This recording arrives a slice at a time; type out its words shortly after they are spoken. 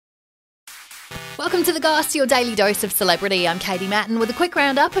Welcome to The Goss, your daily dose of celebrity. I'm Katie Matten with a quick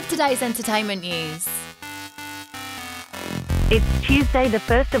roundup of today's entertainment news. It's Tuesday, the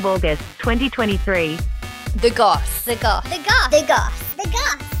 1st of August, 2023. The Goss. The Goss. The Goss. The Goss. The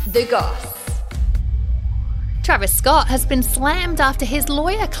Goss. The Goss. Travis Scott has been slammed after his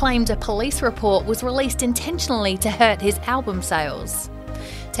lawyer claimed a police report was released intentionally to hurt his album sales.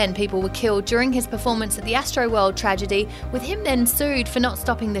 10 people were killed during his performance at the Astroworld tragedy, with him then sued for not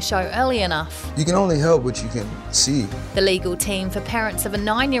stopping the show early enough. You can only help what you can see. The legal team for parents of a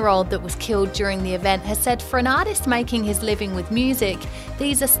 9-year-old that was killed during the event has said for an artist making his living with music,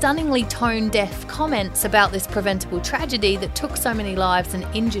 these are stunningly tone-deaf comments about this preventable tragedy that took so many lives and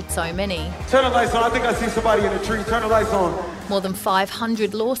injured so many. Turn the lights on. I think I see somebody in a tree. Turn the lights on. More than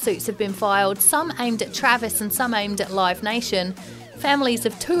 500 lawsuits have been filed, some aimed at Travis and some aimed at Live Nation. Families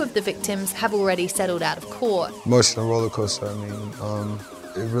of 2 of the victims have already settled out of court. Emotional roller coaster. I mean,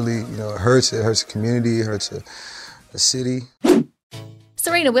 it really, it hurts. It hurts the community. It hurts the city.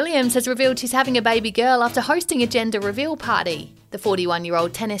 Serena Williams has revealed she's having a baby girl after hosting a gender reveal party. The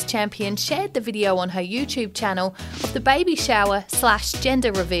 41-year-old tennis champion shared the video on her YouTube channel of the baby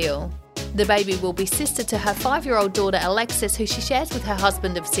shower/gender reveal. The baby will be sister to her 5-year-old daughter Alexis, who she shares with her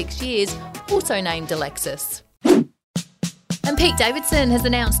husband of 6 years, also named Alexis. And Pete Davidson has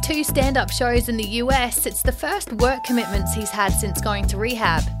announced 2 stand-up shows in the US. It's the first work commitments he's had since going to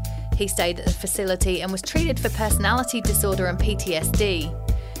rehab. He stayed at the facility and was treated for personality disorder and PTSD.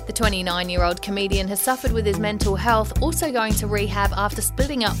 The 29-year-old comedian has suffered with his mental health, also going to rehab after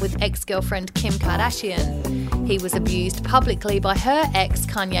splitting up with ex-girlfriend Kim Kardashian. He was abused publicly by her ex,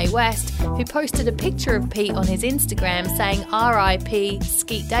 Kanye West, who posted a picture of Pete on his Instagram saying R.I.P.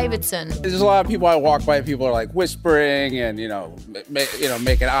 Pete Davidson. There's a lot of people I walk by, people are like whispering and,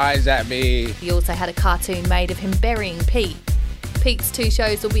 making eyes at me. He also had a cartoon made of him burying Pete. Pete's 2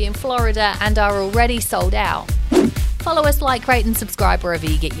 shows will be in Florida and are already sold out. Follow us, like, rate and subscribe wherever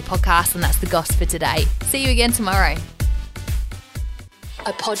you get your podcasts, and that's The Goss for today. See you again tomorrow.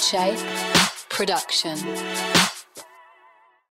 A Podshape production.